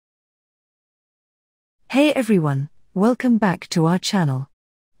Hey everyone, welcome back to our channel.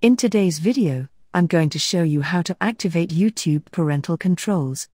 In today's video, I'm going to show you how to activate YouTube parental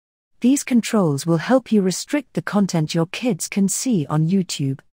controls. These controls will help you restrict the content your kids can see on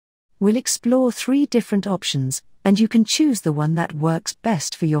YouTube. We'll explore 3 different options, and you can choose the one that works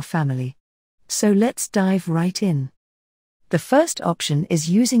best for your family. So let's dive right in. The first option is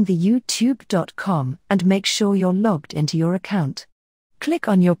using the youtube.com and make sure you're logged into your account. Click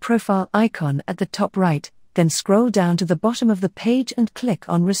on your profile icon at the top right, then scroll down to the bottom of the page and click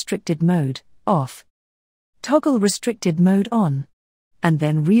on Restricted Mode, Off. Toggle Restricted Mode on. And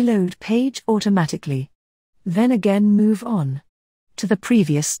then reload page automatically. Then again move on to the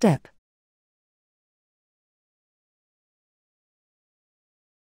previous step.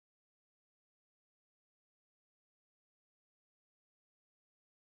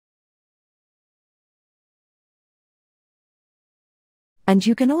 And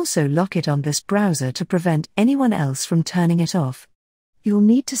you can also lock it on this browser to prevent anyone else from turning it off. You'll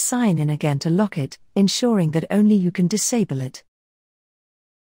need to sign in again to lock it, ensuring that only you can disable it.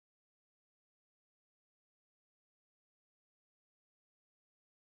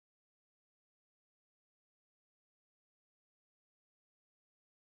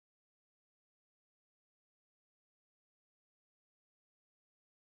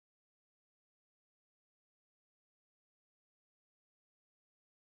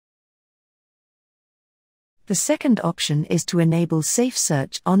 The second option is to enable Safe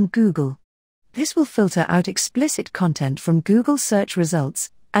Search on Google. This will filter out explicit content from Google search results,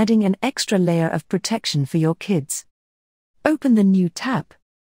 adding an extra layer of protection for your kids. Open the New tab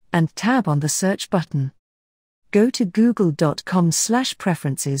and tab on the search button. Go to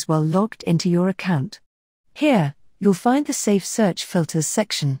google.com/preferences while logged into your account. Here, you'll find the Safe Search Filters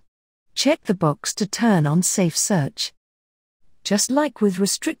section. Check the box to turn on Safe Search. Just like with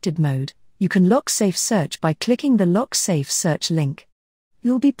Restricted Mode, you can lock Safe Search by clicking the Lock Safe Search link.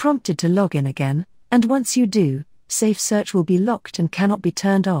 You'll be prompted to log in again, and once you do, Safe Search will be locked and cannot be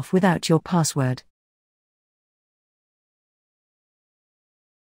turned off without your password.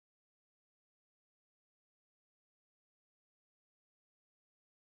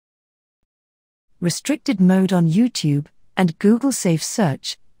 Restricted Mode on YouTube and Google Safe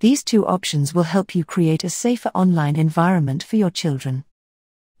Search, these 2 options will help you create a safer online environment for your children.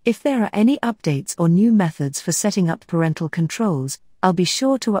 If there are any updates or new methods for setting up parental controls, I'll be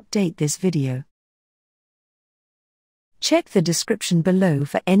sure to update this video. Check the description below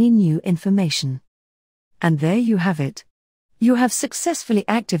for any new information. And there you have it. You have successfully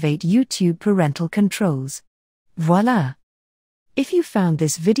activated YouTube parental controls. Voila! If you found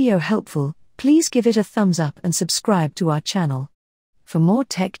this video helpful, please give it a thumbs up and subscribe to our channel for more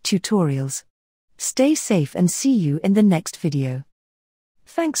tech tutorials. Stay safe and see you in the next video.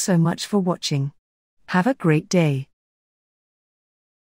 Thanks so much for watching. Have a great day.